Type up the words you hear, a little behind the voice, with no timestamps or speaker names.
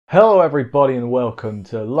Hello everybody and welcome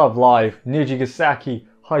to Love Live Nijigasaki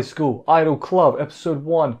High School Idol Club Episode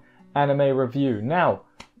 1 Anime Review. Now,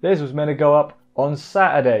 this was meant to go up on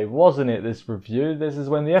Saturday, wasn't it, this review? This is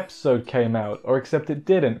when the episode came out, or except it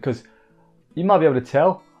didn't, because you might be able to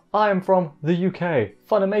tell, I am from the UK.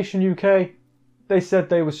 Funimation UK, they said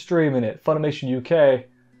they were streaming it. Funimation UK,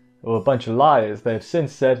 well, a bunch of liars. They have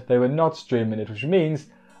since said they were not streaming it, which means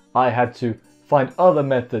I had to find other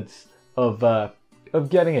methods of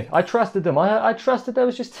getting it. I trusted them. I trusted there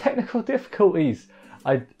was just technical difficulties.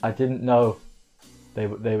 I didn't know they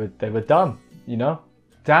were done. You know,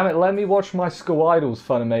 damn it! Let me watch my school idols,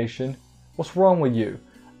 Funimation. What's wrong with you?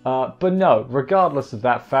 But no, regardless of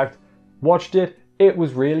that fact, watched it. It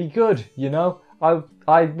was really good. You know,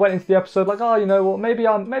 I went into the episode like, oh, you know what? Maybe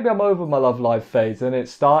I'm over my Love Live phase, and it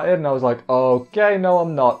started, and I was like, okay, no,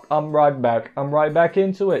 I'm not. I'm right back. I'm right back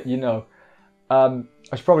into it. You know.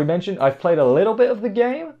 I should probably mention, I've played a little bit of the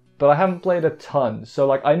game, but I haven't played a ton. So,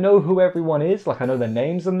 like, I know who everyone is, like, I know their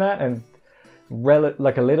names and that, and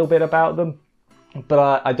like a little bit about them,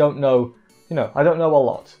 but I don't know, you know, I don't know a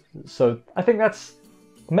lot. So, I think that's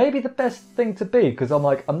maybe the best thing to be, because I'm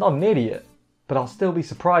like, I'm not an idiot, but I'll still be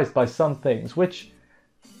surprised by some things, which,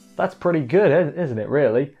 that's pretty good, isn't it,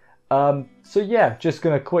 really? So yeah, just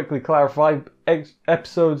gonna quickly clarify,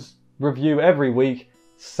 episodes review every week,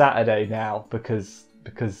 Saturday now, because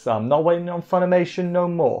I'm not waiting on Funimation no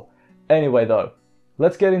more. Anyway though,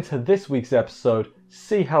 let's get into this week's episode,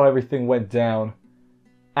 see how everything went down,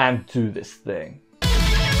 and do this thing.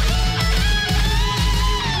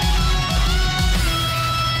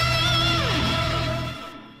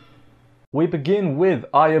 We begin with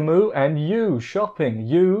Ayamu and you shopping.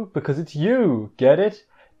 You, because it's you, get it?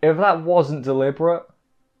 If that wasn't deliberate,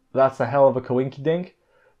 that's a hell of a coinkydink.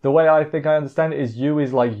 The way I think I understand it is you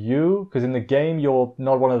is like you, because in the game you're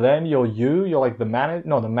not one of them, you're you, you're like the manager,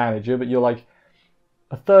 not the manager, but you're like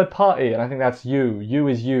a third party, and I think that's you. You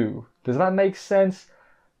is you. Does that make sense?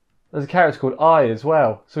 There's a character called I as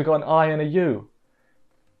well, so we've got an I and a you.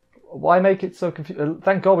 Why make it so confusing?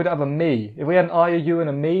 Thank God we don't have a me. If we had an I, a you, and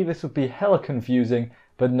a me, this would be hella confusing,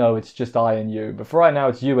 but no, it's just I and you. But for right now,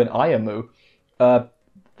 it's you and Ayamu.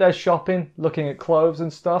 They're shopping, looking at clothes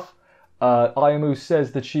and stuff. Ayamu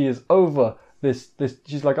says that she is over this.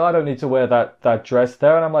 She's like, I don't need to wear that dress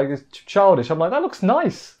there. And I'm like, it's childish. I'm like, that looks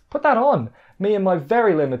nice. Put that on. Me and my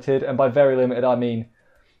very limited, and by very limited, I mean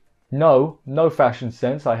no fashion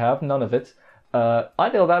sense. I have none of it. I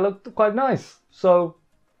feel that looked quite nice. So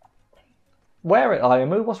wear it,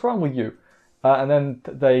 Ayamu. What's wrong with you? And then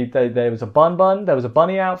there was a bun. There was a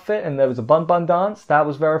bunny outfit, and there was a bun dance. That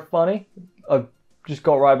was very funny. I just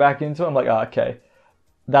got right back into it. I'm like, okay.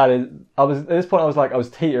 At this point I was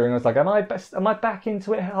teetering. I was like, am I back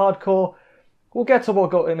into it hardcore? We'll get to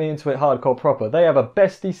what got me into it hardcore proper. They have a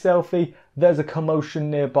bestie selfie. There's a commotion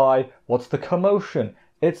nearby. What's the commotion?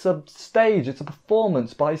 It's a stage. It's a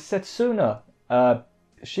performance by Setsuna.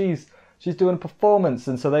 She's doing a performance,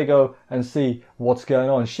 and so they go and see what's going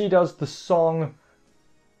on. She does the song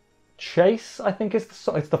Chase, I think it's the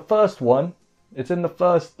song. It's the first one. It's in the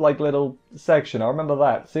first, like, little section. I remember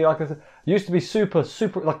that. See, like I said, used to be super,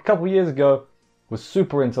 like, a couple of years ago, was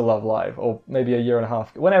super into Love Live. Or maybe a year and a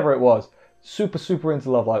half, whenever it was. Super into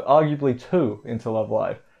Love Live. Arguably too into Love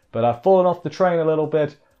Live. But I've fallen off the train a little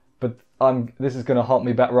bit. But this is going to hop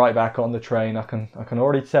me right back on the train. I can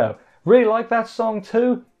already tell. Really like that song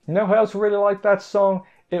too. You know who else really liked that song?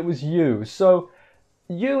 It was you. So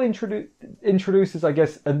you introduces, I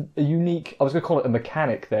guess, a unique, I was going to call it a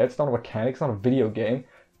mechanic there. It's not a mechanic, it's not a video game.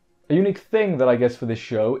 A unique thing that I guess for this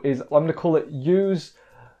show is, I'm going to call it use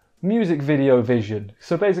music video vision.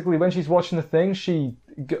 So basically when she's watching the thing,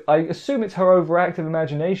 I assume it's her overactive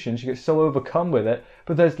imagination. She gets so overcome with it.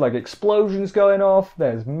 But there's like explosions going off,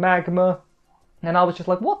 there's magma. And I was just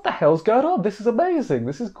like, what the hell's going on? This is amazing,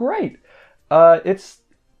 this is great.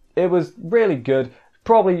 It was really good.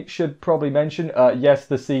 Should probably mention, yes,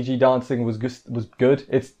 the CG dancing was good.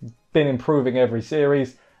 It's been improving every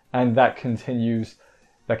series, and that continues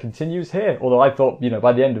here. Although I thought, you know,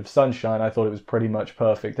 by the end of Sunshine, I thought it was pretty much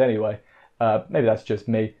perfect anyway. Maybe that's just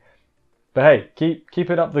me. But hey, keep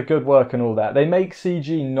it up the good work and all that. They make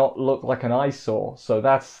CG not look like an eyesore, so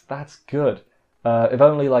that's good. If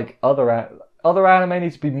only like other anime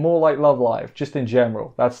needs to be more like Love Live, just in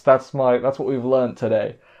general. That's what we've learned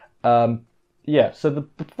today. Yeah, so the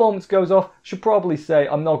performance goes off. Should probably say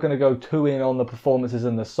I'm not going to go too in on the performances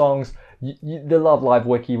and the songs. The Love Live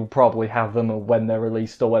wiki will probably have them when they're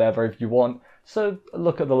released or whatever if you want. So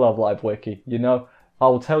look at the Love Live wiki, you know. I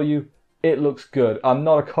will tell you, it looks good. I'm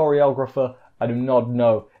not a choreographer. I do not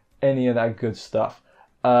know any of that good stuff.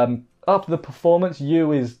 After the performance,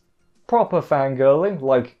 Yu is proper fangirling,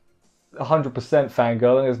 like 100%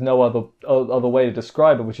 fangirling. There's no other way to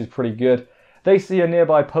describe it, which is pretty good. They see a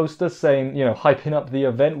nearby poster saying, you know, hyping up the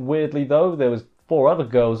event. Weirdly though, there was 4 other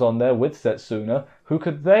girls on there with Setsuna. Who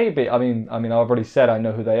could they be? I mean, I've already said I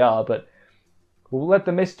know who they are, but we'll let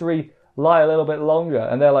the mystery lie a little bit longer.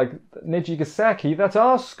 And they're like, Nijigasaki, that's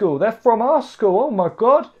our school. They're from our school. Oh my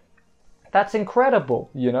god, that's incredible.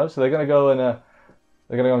 You know, so they're gonna go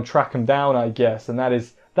and track them down, I guess. And that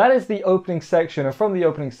is the opening section. And from the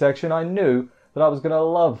opening section, I knew that I was gonna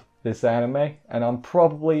love this anime. And I'm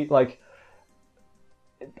probably like,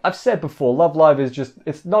 I've said before, Love Live is just,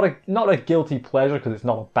 it's not a guilty pleasure because it's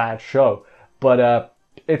not a bad show, but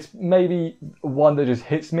it's maybe one that just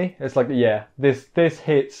hits me. It's like, yeah, this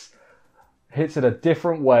hits in a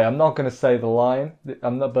different way. I'm not gonna say the line,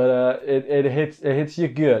 but it hits you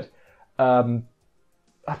good. I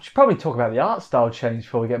should probably talk about the art style change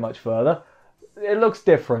before we get much further. It looks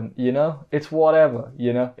different, you know. It's whatever,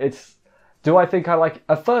 you know. Do I think I like...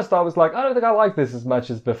 At first I was like, I don't think I like this as much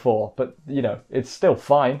as before. But, you know, it's still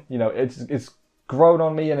fine. You know, it's grown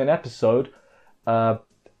on me in an episode. I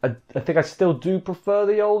think I still do prefer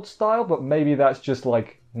the old style, but maybe that's just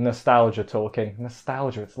like nostalgia talking.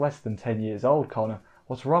 Nostalgia, it's less than 10 years old, Connor.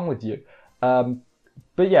 What's wrong with you?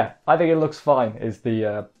 But yeah, I think it looks fine is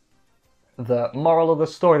the moral of the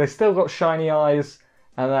story. They still got shiny eyes,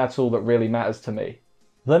 and that's all that really matters to me.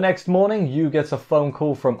 The next morning, Yu gets a phone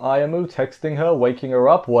call from Ayamu, texting her, waking her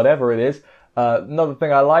up, whatever it is. Another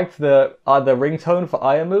thing I liked, the ringtone for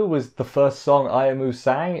Ayamu was the first song Ayamu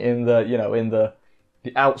sang in the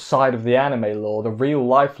outside of the anime lore, the real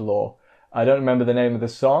life lore. I don't remember the name of the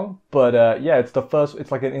song, but yeah, it's the first.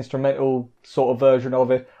 It's like an instrumental sort of version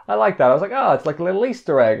of it. I like that. I was like, it's like a little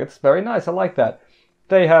Easter egg. It's very nice. I like that.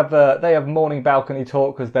 They have morning balcony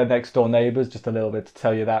talk because they're next door neighbors. Just a little bit to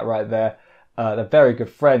tell you that right there. They're very good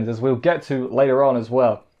friends, as we'll get to later on as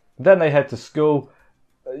well. Then they head to school.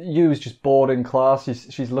 Yu's just bored in class.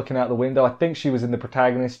 She's looking out the window. I think she was in the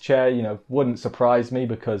protagonist chair. You know, wouldn't surprise me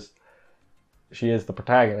because she is the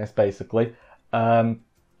protagonist, basically.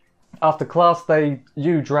 After class,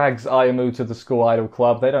 Yu drags Ayamu to the school idol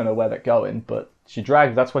club. They don't know where they're going, but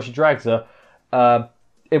that's where she drags her.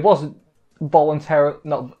 It wasn't voluntary,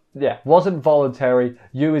 wasn't voluntary.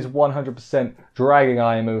 Yu is 100% dragging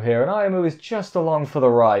Ayamu here, and Ayamu is just along for the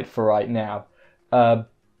ride for right now.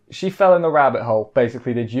 She fell in the rabbit hole,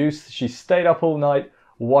 basically did Yu. She stayed up all night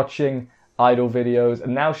watching idol videos,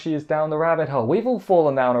 and now she is down the rabbit hole. We've all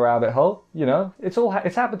fallen down a rabbit hole, you know.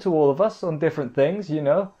 It's happened to all of us on different things, you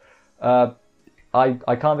know. I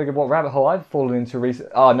can't think of what rabbit hole I've fallen into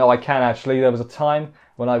recently. Oh, no, I can actually. There was a time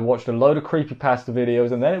when I watched a load of creepypasta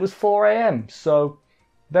videos, and then it was 4 a.m, so...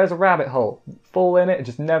 There's a rabbit hole. Fall in it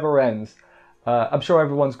just never ends. I'm sure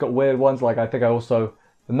everyone's got weird ones. Like, I think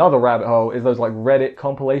another rabbit hole is those like Reddit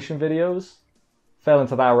compilation videos. Fell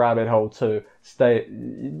into that rabbit hole too.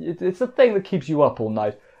 It's a thing that keeps you up all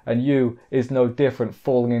night. And Yu is no different,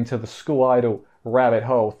 falling into the school idol rabbit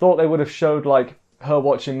hole. Thought they would have showed like her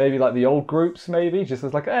watching maybe like the old groups maybe. Just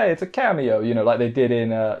as like, hey, it's a cameo. You know, like they did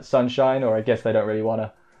in Sunshine. Or I guess they don't really want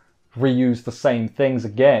to reuse the same things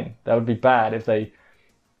again. That would be bad if they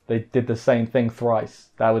did the same thing thrice.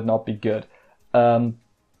 That would not be good. And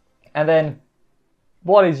then,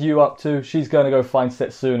 what is Yu up to? She's going to go find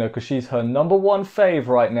Setsuna because she's her #1 fave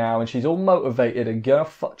right now, and she's all motivated and going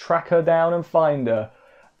to track her down and find her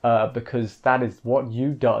because that is what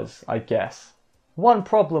Yu does, I guess. One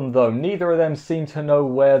problem though, neither of them seem to know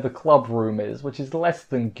where the club room is, which is less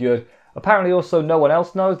than good. Apparently also no one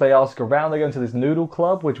else knows. They ask around, they go into this noodle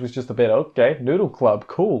club, which was just a bit, okay, noodle club,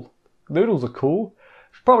 cool. Noodles are cool.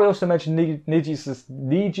 Should probably also mention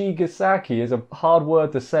Nijigasaki is a hard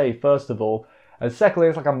word to say, first of all. And secondly,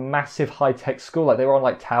 it's like a massive high-tech school. Like, they were on,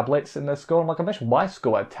 like, tablets in their school. I'm like, I mentioned my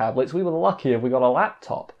school had tablets. We were lucky if we got a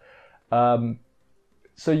laptop. So,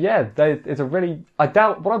 yeah, it's a really... I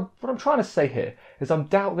doubt... What I'm trying to say here is I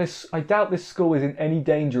doubt this school is in any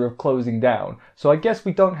danger of closing down. So I guess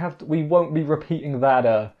we won't be repeating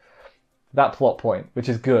that plot point, which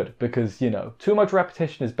is good, because, you know, too much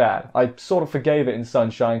repetition is bad. I sort of forgave it in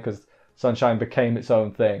Sunshine, because Sunshine became its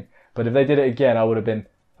own thing. But if they did it again, I would have been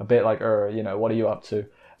a bit like, you know, what are you up to?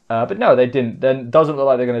 But no, they didn't. Then doesn't look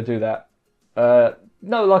like they're going to do that.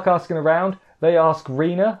 No luck asking around. They ask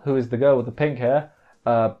Rina, who is the girl with the pink hair,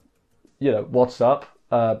 you know, what's up,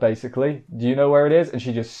 basically. Do you know where it is? And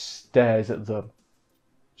she just stares at them.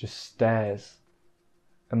 Just stares.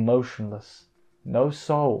 Emotionless. No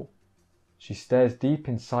soul. She stares deep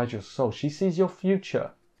inside your soul. She sees your future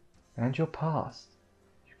and your past.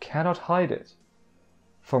 You cannot hide it.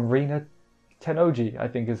 From Rina Tenoji, I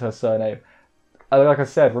think is her surname. Like I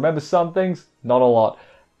said, remember some things, not a lot.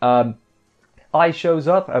 Ai shows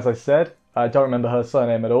up, as I said. I don't remember her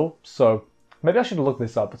surname at all, so maybe I should look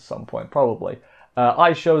this up at some point, probably.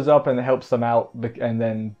 Ai shows up and helps them out, and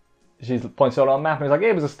then she points out on a map and is like,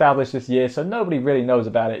 it was established this year, so nobody really knows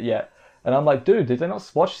about it yet. And I'm like, dude, did they not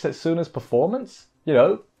watch Setsuna's performance? You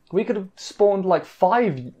know, we could have spawned like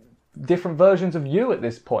 5 different versions of you at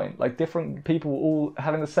this point, like different people all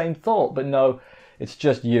having the same thought, but no, it's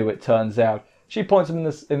just you, it turns out. She points them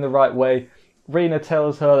in the right way. Rina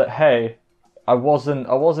tells her that, hey, I wasn't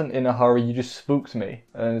in a hurry, you just spooked me.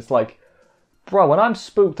 And it's like, bro, when I'm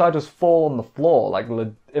spooked, I just fall on the floor. Like,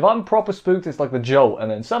 if I'm proper spooked, it's like the jolt, and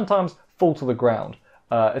then sometimes fall to the ground.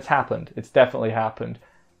 It's happened. It's definitely happened.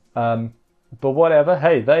 But whatever.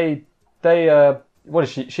 Hey, what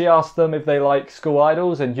is she? She asked them if they like school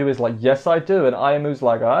idols, and Yu is like, yes, I do. And Ayamu's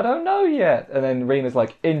like, I don't know yet. And then Rina's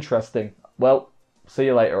like, interesting. Well, see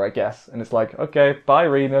you later, I guess. And it's like, okay, bye,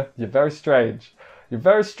 Rina. You're very strange. You're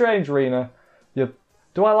very strange, Rina.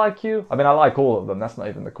 Do I like you? I mean, I like all of them. That's not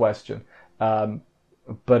even the question. But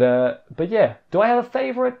yeah, do I have a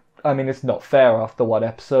favourite? I mean, it's not fair after one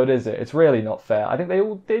episode, is it? It's really not fair. I think they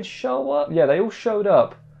all did show up. Yeah, they all showed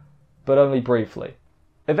up, but only briefly.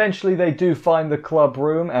 Eventually, they do find the club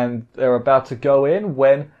room, and they're about to go in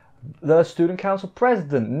when the student council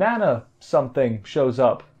president, Nana something, shows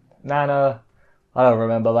up. Nana, I don't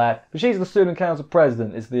remember that, but she's the student council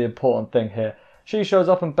president is the important thing here. She shows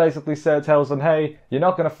up and basically tells them, hey, you're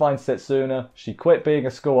not going to find Setsuna. She quit being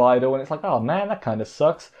a school idol. And it's like, oh man, that kind of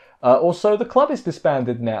sucks. Also, the club is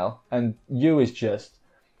disbanded now. And Yu is just...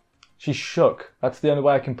 she's shook. That's the only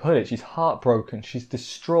way I can put it. She's heartbroken. She's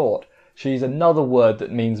distraught. She's another word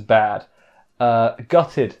that means bad.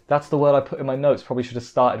 Gutted. That's the word I put in my notes. Probably should have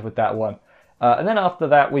started with that one. And then after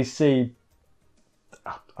that, we see...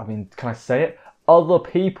 I mean, can I say it? Other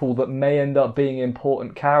people that may end up being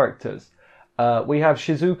important characters. We have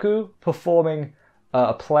Shizuku performing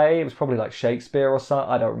a play. It was probably like Shakespeare or something.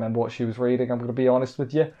 I don't remember what she was reading, I'm going to be honest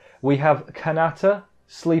with you. We have Kanata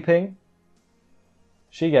sleeping.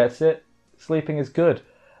 She gets it. Sleeping is good.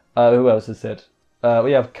 Who else is it?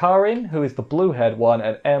 We have Karin, who is the blue-haired one,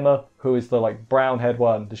 and Emma, who is the like brown-haired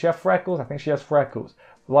one. Does she have freckles? I think she has freckles.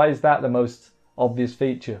 Why is that the most obvious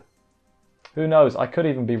feature? Who knows? I could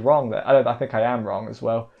even be wrong there. I think I am wrong as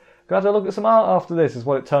well. Gonna have to look at some art after this, is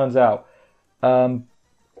what it turns out.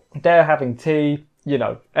 They're having tea, you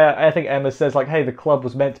know, I think Emma says like, hey, the club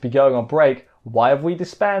was meant to be going on break. Why have we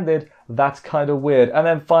disbanded? That's kind of weird. And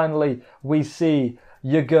then finally, we see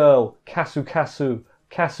your girl, Kasumine,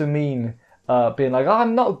 being like,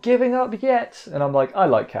 I'm not giving up yet. And I'm like, I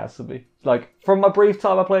like Kasumi. Like, from my brief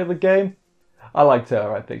time I played the game, I liked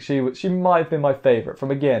her, I think. She might have been my favourite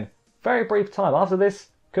from, again, very brief time. After this,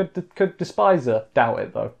 could despise her. Doubt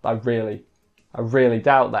it, though. I really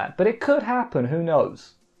doubt that. But it could happen, who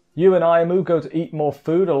knows? Yu and Ayamu go to eat more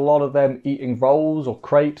food, a lot of them eating rolls or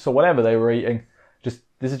crepes or whatever they were eating.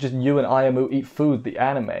 This is just Yu and Ayamu eat food, the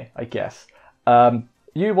anime, I guess.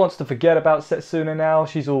 Yu wants to forget about Setsuna now.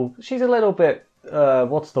 She's a little bit,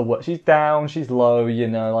 what's the word? She's down, she's low, you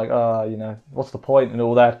know, like, you know, what's the point and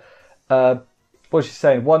all that. What's she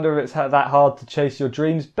saying? Wonder if it's that hard to chase your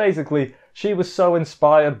dreams. Basically, she was so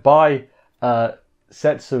inspired by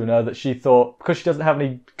Setsuna that she thought, because she doesn't have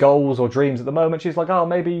any goals or dreams at the moment, she's like, oh,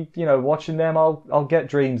 maybe, you know, watching them, I'll get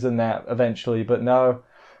dreams in that eventually. But no,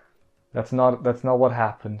 that's not what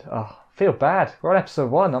happened. Oh, I feel bad. We're on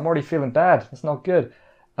episode 1. I'm already feeling bad. That's not good.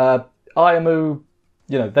 Ayamu,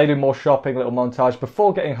 you know, they do more shopping, little montage.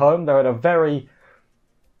 Before getting home, they're at a very...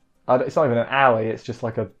 it's not even an alley, it's just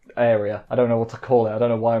like an area. I don't know what to call it. I don't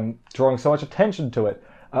know why I'm drawing so much attention to it.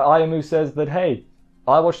 Ayamu says that, hey,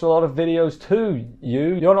 I watched a lot of videos too,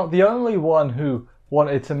 Yu. You're not the only one who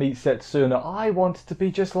wanted to meet Setsuna. I wanted to be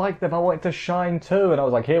just like them. I wanted to shine too. And I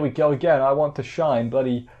was like, here we go again. I want to shine.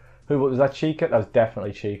 Bloody, who was that, Chica? That was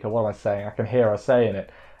definitely Chica. What am I saying? I can hear her saying it.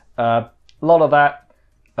 A lot of that.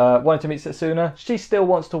 Wanted to meet Setsuna. She still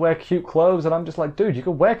wants to wear cute clothes. And I'm just like, dude, you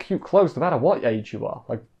can wear cute clothes no matter what age you are.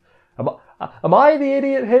 Like, am I the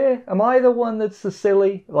idiot here? Am I the one that's the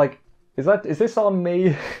silly? Like, is this on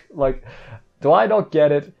me? Like... do I not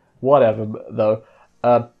get it? Whatever, though.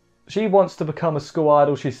 She wants to become a school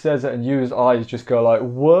idol. She says it, and Yu's eyes just go like,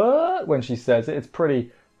 what? When she says it. It's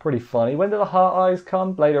pretty funny. When do the heart eyes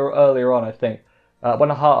come? Earlier on, I think. When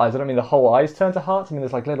the heart eyes, I don't mean the whole eyes turn to hearts. I mean,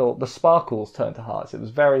 there's like the sparkles turn to hearts. It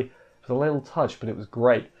was a little touch, but it was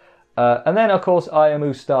great. And then, of course,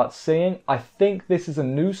 Ayamu starts singing. I think this is a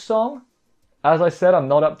new song. As I said, I'm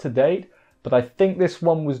not up to date, but I think this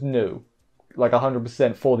one was new. Like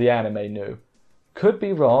 100% for the anime new. Could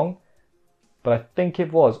be wrong. but I think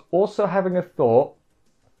it was. Also having a thought,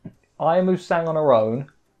 Ayamu sang on her own,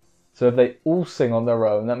 so if they all sing on their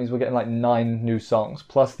own, that means we're getting like 9 new songs,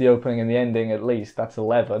 plus the opening and the ending at least, that's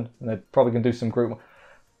 11, and they're probably going to do some group.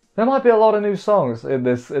 There might be a lot of new songs in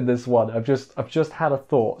this one. I've just had a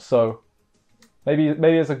thought, so maybe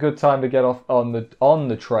it's a good time to get off on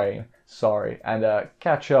the train, and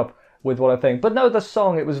catch up with what I think. But no, the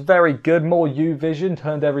song, it was very good. More U-Vision,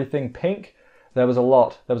 turned everything pink. There was a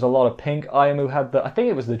lot of pink. Ayamu had I think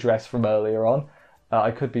it was the dress from earlier on.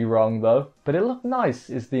 I could be wrong though, but it looked nice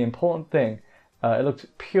is the important thing. It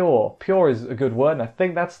looked pure. Pure is a good word, and I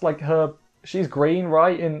think that's like her. She's green,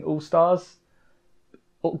 right, in All Stars?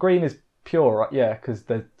 Green is pure, right? Yeah, because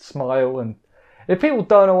the smile. And if people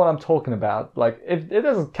don't know what I'm talking about, like if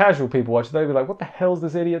there's casual people watching, they'll be like, what the hell is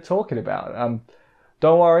this idiot talking about?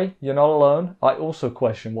 Don't worry, you're not alone. I also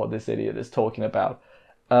question what this idiot is talking about.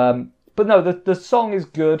 But no, the song is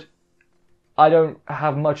good. I don't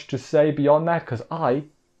have much to say beyond that because I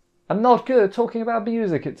am not good at talking about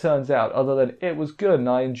music, it turns out, other than it was good and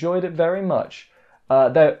I enjoyed it very much.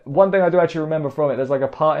 One thing I do actually remember from it, there's like a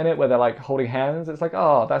part in it where they're like holding hands. It's like,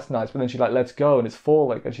 oh, that's nice. But then she like lets go and it's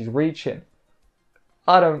falling and she's reaching.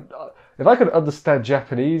 If I could understand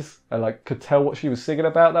Japanese and like could tell what she was singing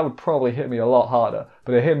about, that would probably hit me a lot harder.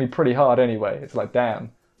 But it hit me pretty hard anyway. It's like,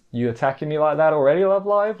 damn, you attacking me like that already, Love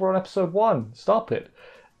Live? We're on episode 1. Stop it.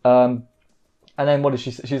 And then what does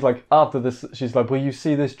she say? She's like, after this, she's like, will you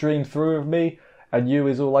see this dream through of me? And you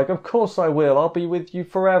is all like, of course I will. I'll be with you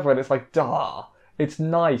forever. And it's like, duh. It's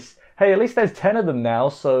nice. Hey, at least there's 10 of them now,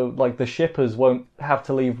 so like the shippers won't have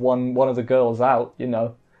to leave one of the girls out, you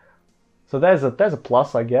know. So there's a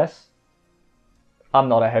plus, I guess. I'm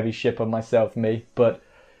not a heavy shipper myself, me, but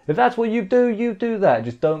if that's what you do that.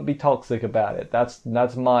 Just don't be toxic about it. That's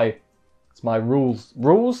my rules.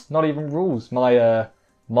 Rules? Not even rules. My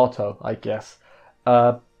motto, I guess.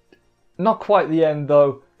 Not quite the end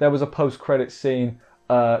though. There was a post-credit scene.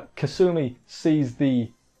 Kasumi sees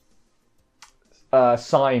the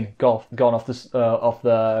sign gone off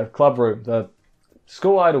the club room, the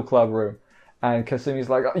school idol club room, and Kasumi's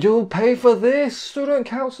like, "You'll pay for this, student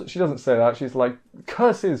council." She doesn't say that. She's like,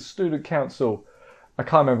 "Curses, student council." I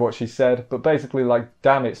can't remember what she said, but basically like,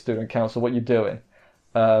 "Damn it, student council, what you doing?"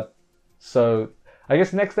 So I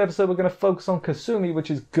guess next episode we're gonna focus on Kasumi,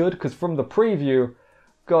 which is good because from the preview,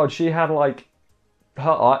 God, she had like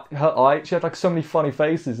her eye. She had like so many funny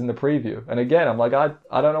faces in the preview, and again, I'm like,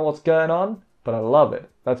 I don't know what's going on, but I love it.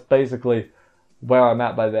 That's basically where I'm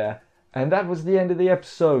at by there. And that was the end of the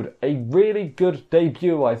episode. A really good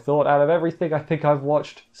debut, I thought. Out of everything I think I've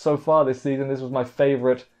watched so far this season, this was my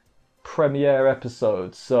favourite premiere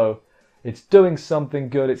episode. So it's doing something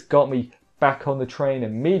good. It's got me back on the train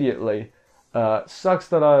immediately. Sucks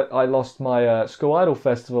that I lost my School Idol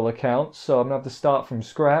Festival account, so I'm going to have to start from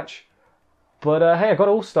scratch. But hey, I got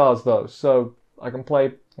All Stars though, so I can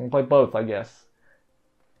play both, I guess.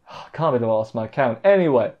 I can't believe I lost my account.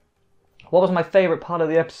 Anyway, what was my favourite part of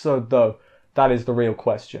the episode though? That is the real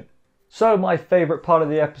question. So my favourite part of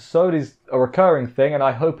the episode is a recurring thing, and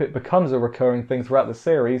I hope it becomes a recurring thing throughout the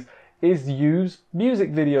series, is Yu's music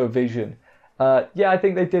video vision. Yeah, I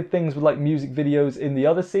think they did things with like music videos in the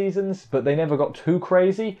other seasons, but they never got too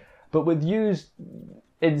crazy. But with Yu's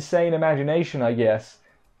insane imagination, I guess,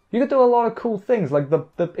 you could do a lot of cool things, like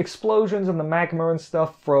the explosions and the magma and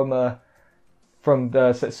stuff from the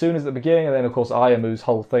Setsunas at the beginning, and then of course Ayamu's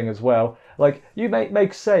whole thing as well. Like, you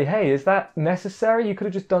make say, hey, is that necessary? You could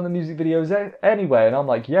have just done the music videos anyway. And I'm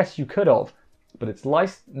like, yes, you could have. But it's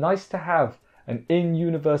nice to have an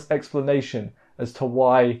in-universe explanation as to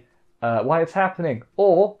why it's happening.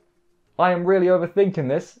 Or I am really overthinking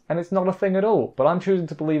this and it's not a thing at all. But I'm choosing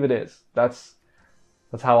to believe it is. That's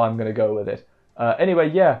how I'm going to go with it. Anyway,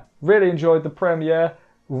 yeah, really enjoyed the premiere.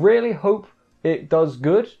 Really hope it does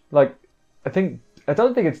good. Like, I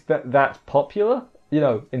don't think it's that popular, you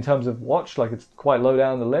know, in terms of watch. Like, it's quite low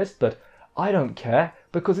down the list, but I don't care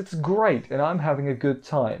because it's great and I'm having a good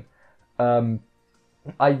time.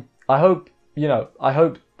 I hope, you know,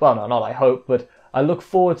 well, no, not I hope, but I look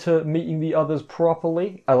forward to meeting the others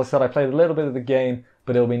properly. As I said, I played a little bit of the game,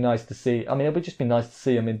 but it'll be nice to see. I mean, it'll just be nice to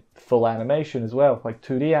see them in full animation as well, like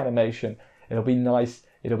 2D animation. It'll be nice.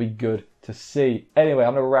 It'll be good to see. Anyway,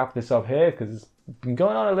 I'm going to wrap this up here because it's been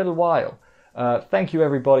going on a little while. Thank you,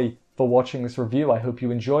 everybody, for watching this review. I hope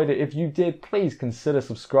you enjoyed it. If you did, please consider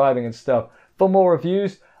subscribing and stuff for more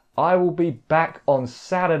reviews. I will be back on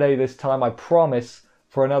Saturday this time, I promise,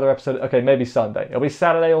 for another episode. Okay, maybe Sunday. It'll be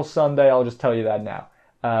Saturday or Sunday. I'll just tell you that now.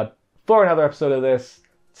 For another episode of this,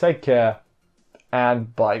 take care,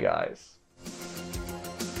 and bye, guys.